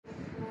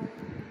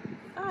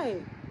Hi,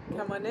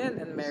 come on in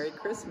and Merry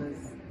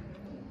Christmas.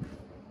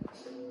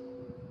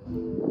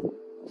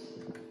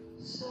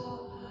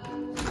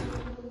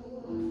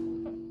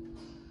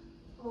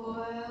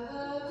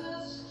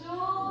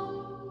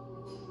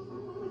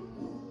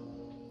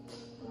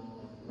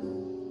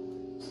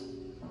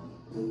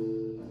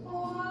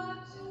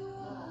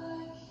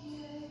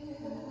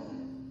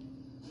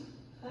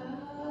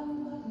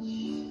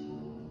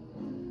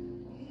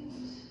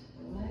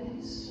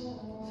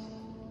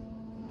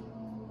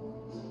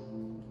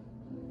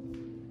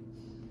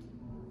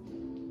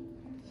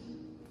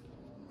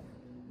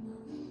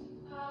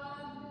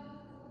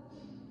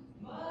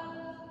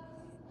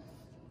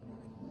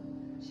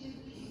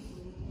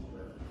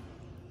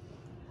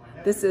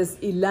 This is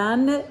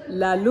Yllan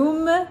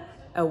Laloum,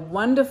 a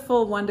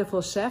wonderful,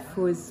 wonderful chef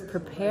who is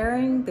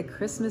preparing the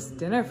Christmas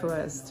dinner for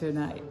us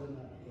tonight.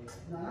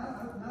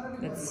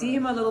 Let's see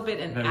him a little bit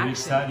in action. Very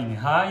exciting.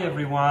 Hi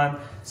everyone.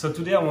 So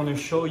today I want to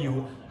show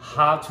you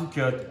how to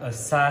cut a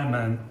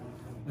salmon,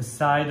 a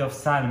side of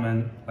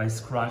salmon by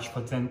scratch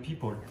for 10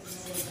 people.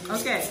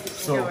 Okay,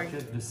 so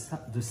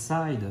cut the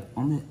side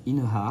in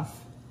a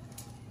half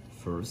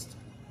first.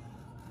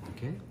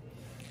 Okay.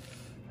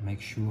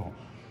 Make sure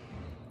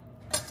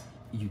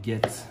you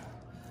get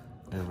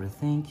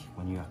everything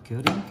when you are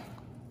cutting.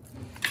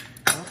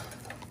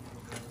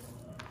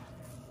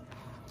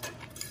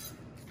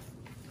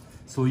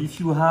 So if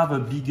you have a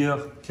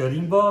bigger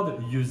cutting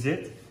board, use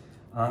it.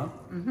 I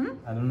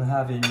don't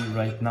have any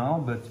right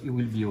now, but it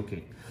will be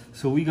okay.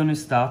 So we're gonna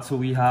start. So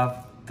we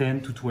have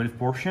 10 to 12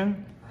 portions.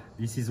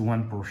 This is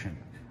one portion.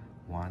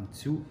 1,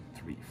 2,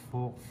 3,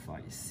 4,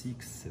 5,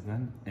 6,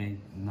 7, 8,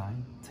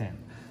 9, 10.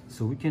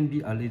 So we can be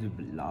a little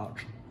bit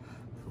large.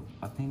 So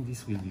I think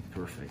this will be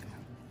perfect.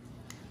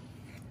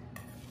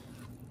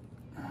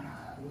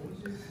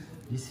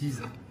 This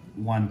is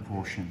one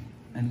portion.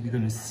 And we're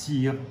gonna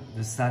sear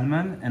the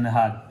salmon and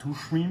add 2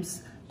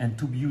 shrimps and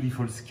 2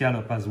 beautiful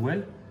scallops as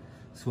well.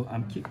 So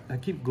I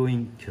keep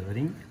going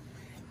cutting,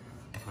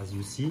 as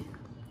you see,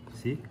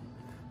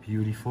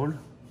 beautiful.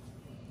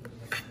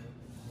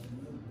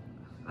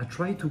 I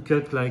try to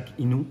cut like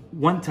in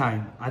one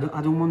time. I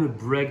don't want to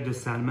break the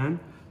salmon,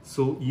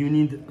 so you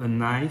need a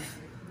knife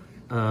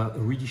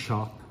really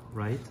sharp,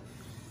 right?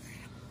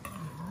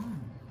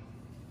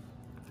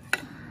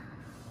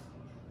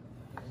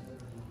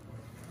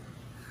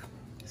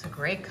 It's a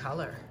great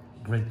color.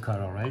 Great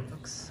color, right?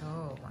 Looks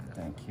so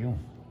wonderful. Thank you.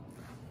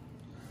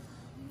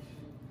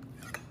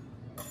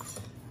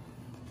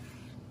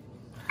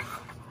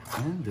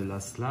 And the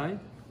last slide.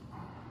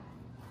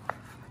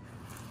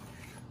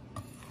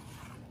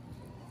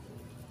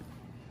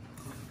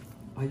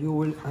 I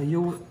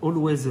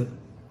always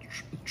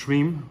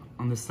trim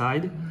on the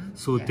side,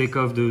 so yes. Take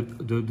off the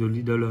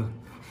little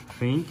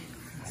thing.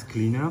 It's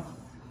cleaner,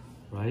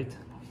 right?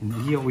 And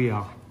here we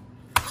are.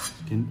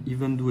 You can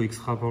even do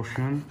extra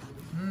portion.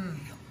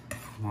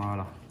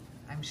 Voila.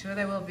 I'm sure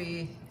there will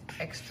be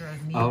extra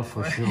meat. Oh,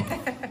 for sure.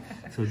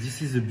 So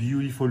this is a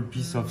beautiful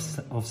piece of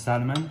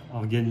salmon,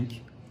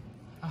 organic.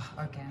 Oh,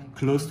 organic.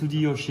 Close to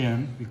the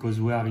ocean, because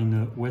we are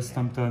in West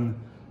Hampton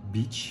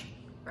beach.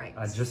 Right.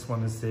 I just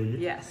want to say it.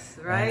 Yes,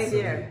 right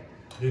here.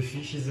 The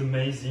fish is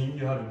amazing.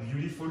 You have a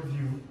beautiful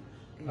view.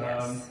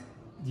 Yes.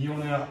 The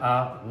owners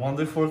are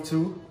wonderful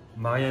too.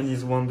 Marianne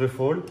is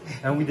wonderful.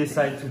 And we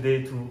decided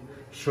today to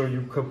show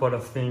you a couple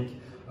of things.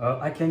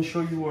 I can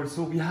show you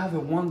also, we have a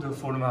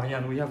wonderful,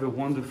 Marianne, we have a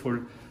wonderful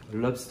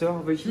lobster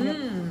over here.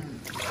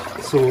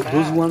 So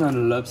those one are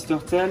lobster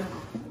tail.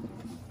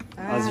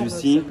 As you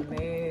see,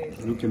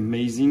 look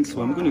amazing.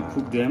 So I'm going to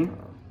cook them.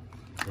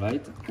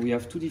 Right, we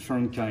have 2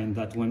 different kinds.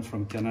 That one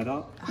from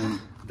Canada and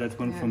that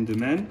one from the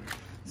man.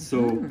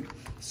 So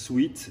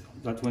sweet.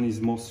 That one is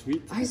more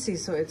sweet. I see.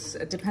 So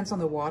it depends on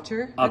the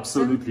water.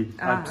 Absolutely,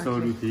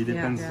 absolutely. Okay. It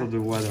depends on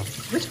the water.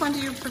 Which one do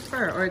you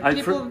prefer, or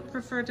people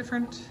prefer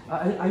different?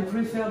 I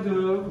prefer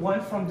the one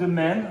from the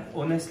man,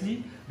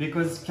 honestly,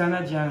 because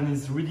Canadian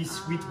is really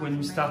sweet when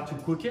you start to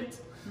cook it.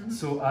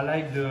 So I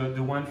like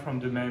the one from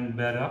the man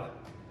better.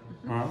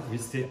 We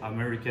say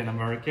American.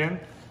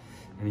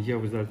 And here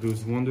we have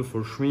those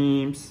wonderful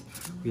shrimps.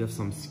 We have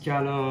some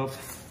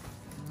scallops.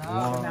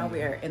 Now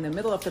we are in the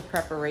middle of the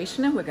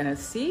preparation, and we're going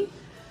to see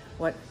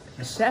what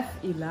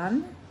Chef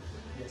Yllan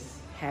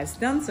has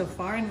done so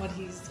far and what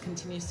he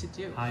continues to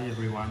do. Hi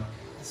everyone.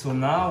 So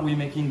now we're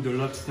making the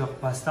lobster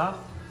pasta.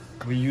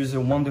 We use a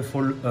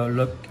wonderful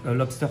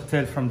lobster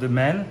tail from the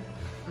man.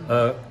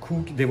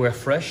 They were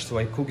fresh, so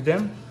I cooked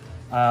them.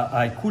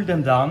 I cooled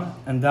them down,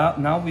 and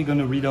now we're going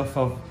to rid off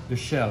of the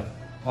shell.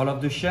 All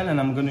of the shell, and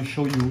I'm going to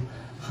show you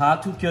how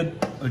to cut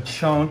a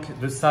chunk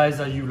the size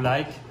that you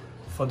like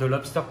for the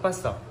lobster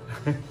pasta.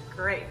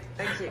 Great,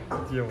 thank you.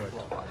 You're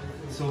welcome.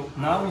 So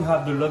now we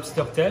have the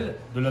lobster tail.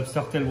 The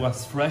lobster tail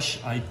was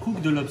fresh. I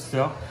cooked the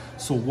lobster.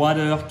 So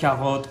water,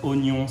 carrot,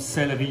 onion,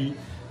 celery,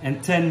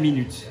 and 10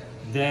 minutes.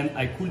 Then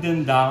I cooled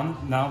them down.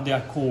 Now they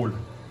are cold.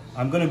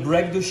 I'm going to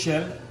break the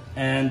shell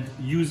and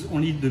use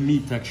only the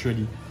meat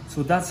actually.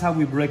 So that's how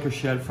we break a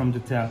shell from the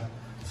tail.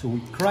 So we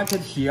crack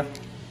it here.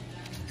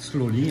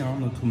 slowly,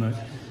 not too much.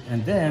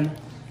 And then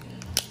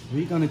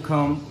we're gonna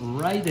come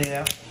right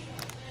there,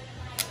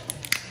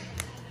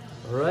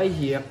 right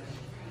here.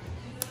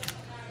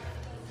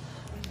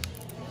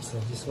 So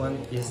this one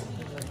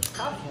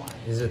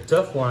is a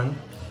tough one,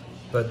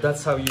 but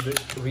that's how you get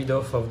rid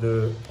of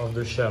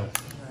the shell.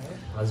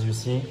 As you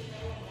see,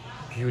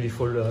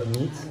 beautiful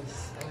meat.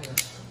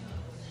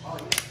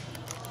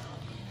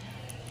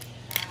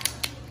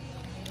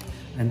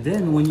 And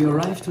then when you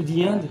arrive to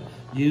the end,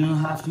 you don't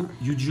have to,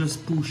 you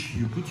just push.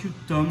 You put your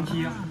thumb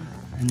here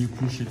and you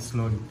push it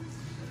slowly.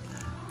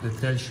 The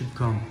tail should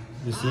come,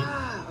 you see?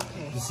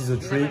 Okay. This is a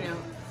trick.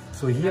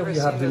 So here we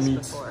have the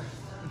meat.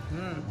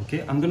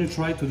 Okay, I'm gonna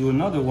try to do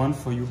another one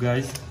for you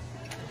guys.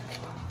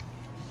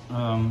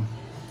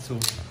 So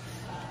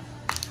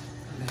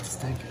let's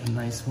take a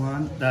nice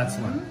one. That's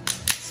one.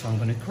 So I'm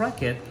gonna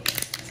crack it,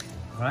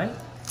 right?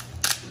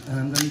 And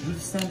I'm gonna do the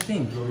same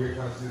thing.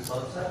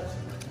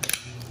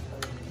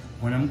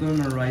 When I'm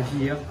gonna right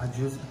here,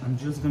 I'm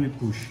just gonna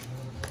push.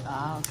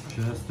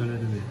 Okay. Just a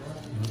little bit,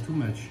 not too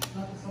much,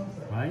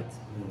 right?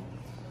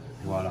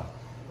 Voila.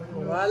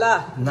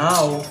 Voila.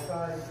 Now,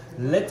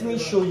 let me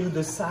show you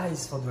the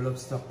size for the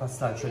lobster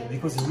pasta actually,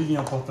 because it's really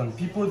important.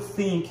 People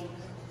think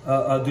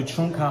the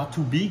chunks are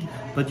too big,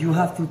 but you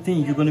have to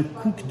think you're gonna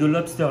cook the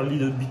lobster a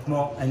little bit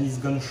more and it's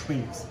gonna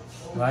shrink,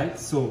 right?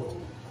 So,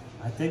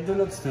 I take the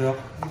lobster,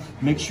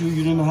 make sure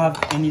you don't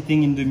have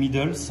anything in the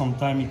middle.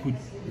 Sometimes it could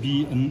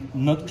be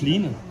not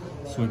clean,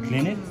 so I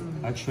clean it.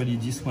 Actually,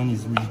 this one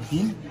is really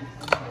clean.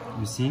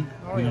 You see,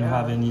 we don't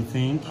have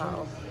anything.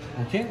 Wow.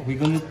 Okay, we're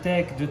gonna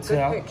take the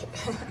tail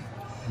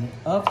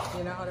up.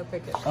 You know how to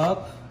pick it.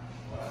 Up,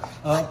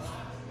 up,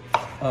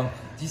 up.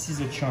 This is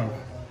a chunk.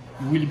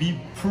 It will be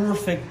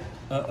perfect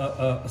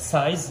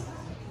size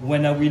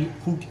when I will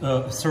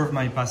cook, serve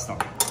my pasta.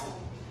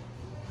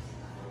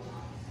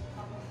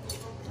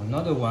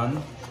 Another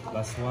one,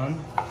 last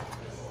one.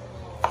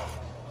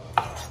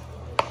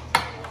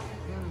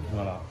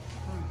 Voila.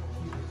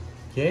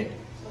 Okay.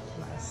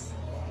 Nice.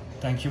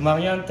 Thank you,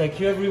 Marianne. Thank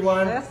you,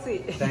 everyone. Merci.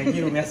 Thank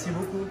you. Merci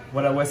beaucoup.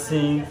 What I was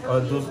saying,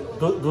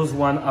 those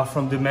ones are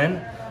from the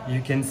men.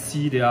 You can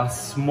see they are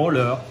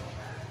smaller,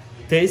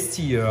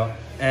 tastier,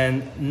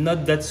 and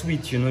not that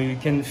sweet. You know, you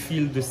can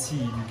feel the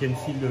sea. You can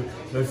feel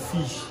the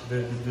fish.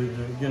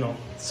 You know.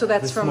 So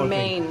that's from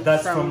Maine.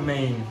 That's from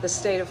Maine. The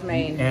state of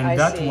Maine. And I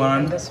that see.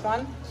 one. And this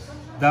one.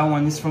 That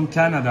one is from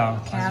Canada.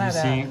 Canada. As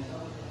you see.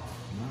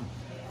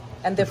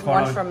 And the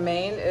one from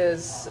Maine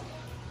is,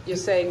 you're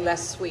saying,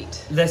 less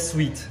sweet. Less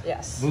sweet.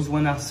 Yes. Those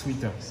ones are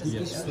sweeter.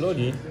 Yes.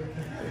 Slowly,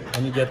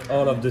 and you get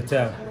all of the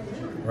tail,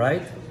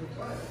 right?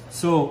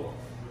 So,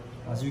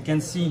 as you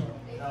can see,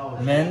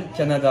 Maine,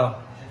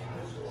 Canada.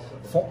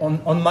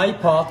 On my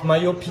part, my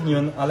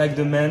opinion, I like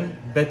the Maine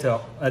better,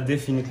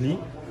 definitely.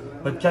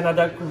 But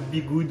Canada could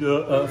be good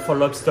for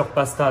lobster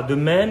pasta. The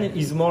Maine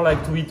is more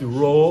like to eat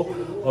raw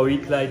or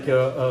eat like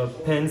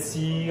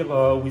pansir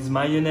with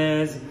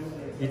mayonnaise.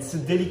 It's a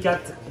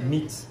delicate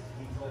meat.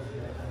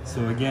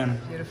 So again,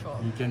 beautiful.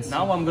 You can see.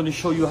 Now I'm going to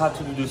show you how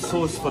to do the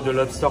sauce for the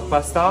lobster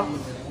pasta.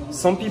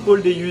 Some people,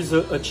 they use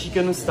a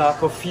chicken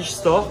stock or fish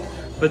stock,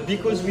 but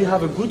because we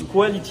have a good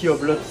quality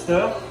of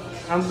lobster,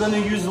 I'm going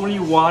to use only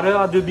water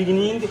at the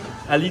beginning,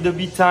 a little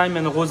bit thyme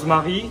and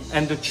rosemary,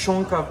 and the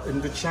chunk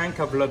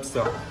of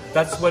lobster.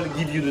 That's what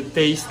gives you the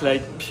taste,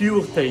 like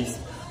pure taste.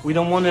 We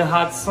don't want to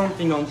add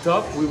something on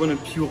top, we want a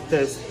pure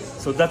taste.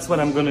 So that's what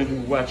I'm going to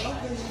do. Watch.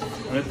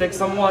 I'm going to take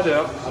some water,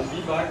 I'll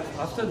be back.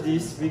 After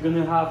this, we're going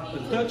to have a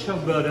touch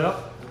of butter,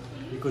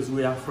 because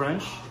we are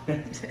French.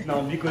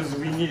 No, because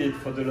we need it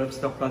for the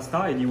lobster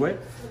pasta anyway.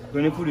 I'm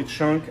going to put a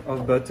chunk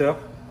of butter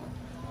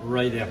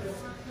right there.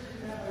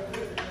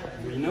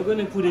 We're not going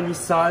to put any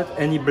salt,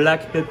 any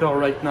black pepper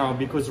right now,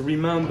 because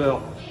remember,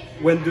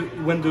 when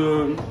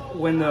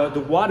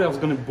the water is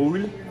going to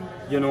boil,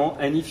 you know,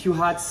 and if you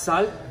add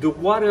salt, the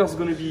water is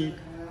going to be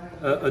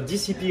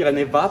disappear and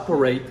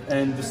evaporate,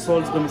 and the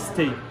salt is going to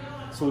stay.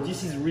 So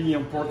this is really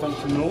important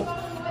to know.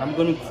 I'm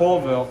going to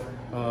cover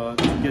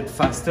to get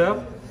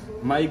faster.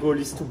 My goal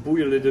is to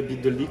boil a little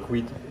bit the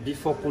liquid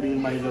before putting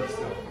my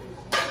lobster.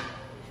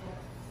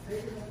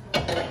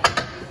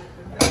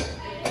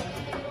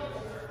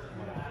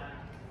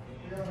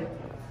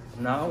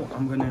 Now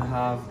I'm gonna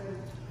have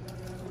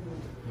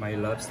my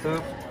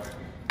lobster,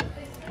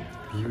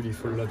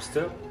 beautiful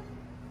lobster.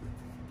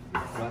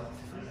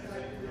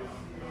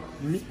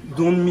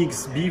 Don't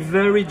mix, be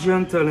very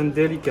gentle and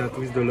delicate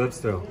with the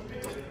lobster.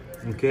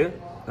 Okay,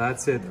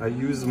 that's it. I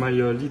use my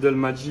little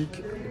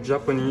magic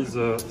Japanese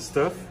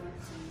stuff,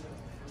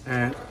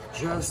 and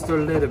just a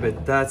little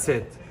bit, that's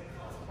it.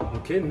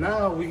 Okay,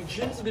 now we're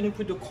just gonna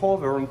put the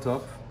cover on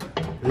top,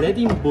 let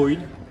it boil,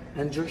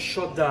 and just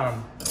shut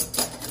down.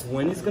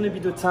 When it's gonna be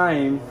the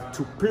time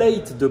to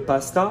plate the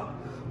pasta,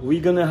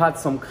 we're gonna add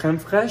some crème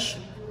fraîche,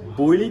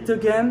 boil it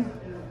again,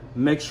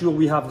 make sure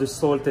we have the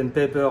salt and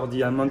pepper,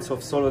 the amounts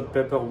of salt and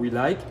pepper we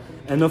like,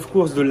 and of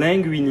course the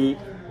linguine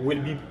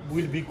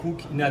will be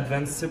cooked in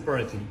advance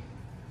separately.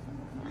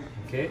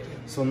 Okay,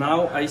 so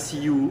now I see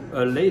you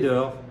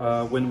later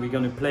when we're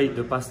gonna plate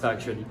the pasta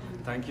actually.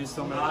 Thank you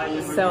so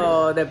much.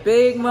 So the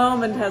big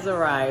moment has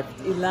arrived.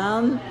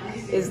 Yllan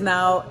is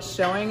now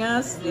showing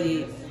us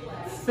the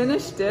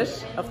finished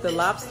dish of the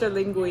lobster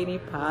linguini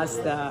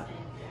pasta.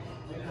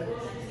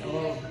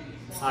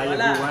 Hi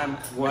everyone,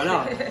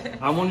 voila.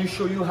 I want to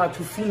show you how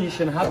to finish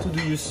and how to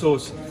do your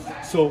sauce.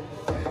 So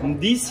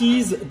this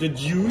is the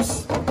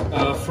juice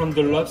from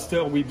the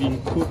lobster we've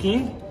been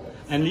cooking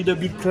and little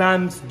bit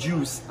clams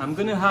juice. I'm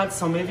gonna add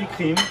some heavy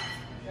cream,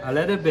 a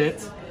little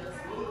bit,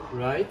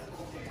 right?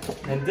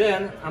 And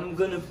then I'm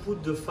gonna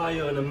put the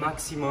fire on a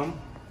maximum,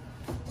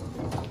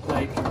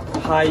 like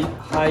high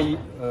fire.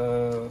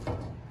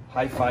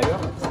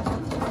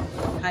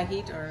 High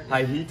heat or?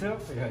 High heater,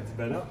 yeah, it's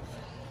better.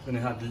 Gonna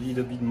add a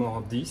little bit more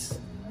of this.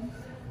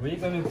 We're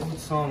gonna put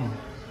some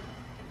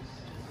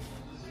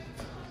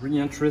really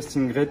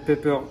interesting red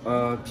pepper,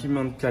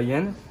 piment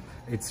cayenne.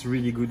 It's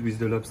really good with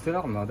the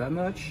lobster, not that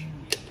much.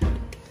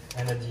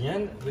 And at the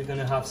end, we're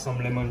gonna have some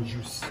lemon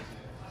juice.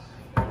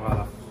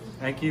 Voila.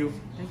 Thank you.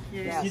 Thank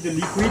you. See, the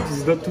liquid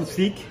is not too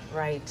thick.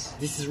 Right.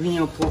 This is really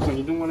important.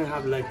 You don't want to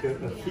have like a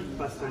thick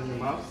pasta in your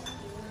mouth.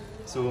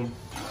 So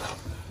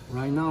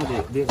right now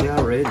they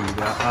are ready.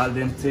 They are al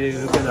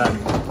dente. Look at that.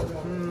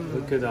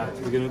 Look at that.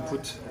 We're gonna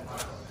put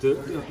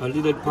a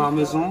little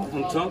parmesan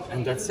on top,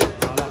 and that's it.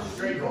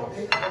 Voila.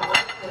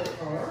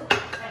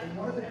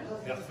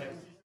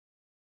 Perfect.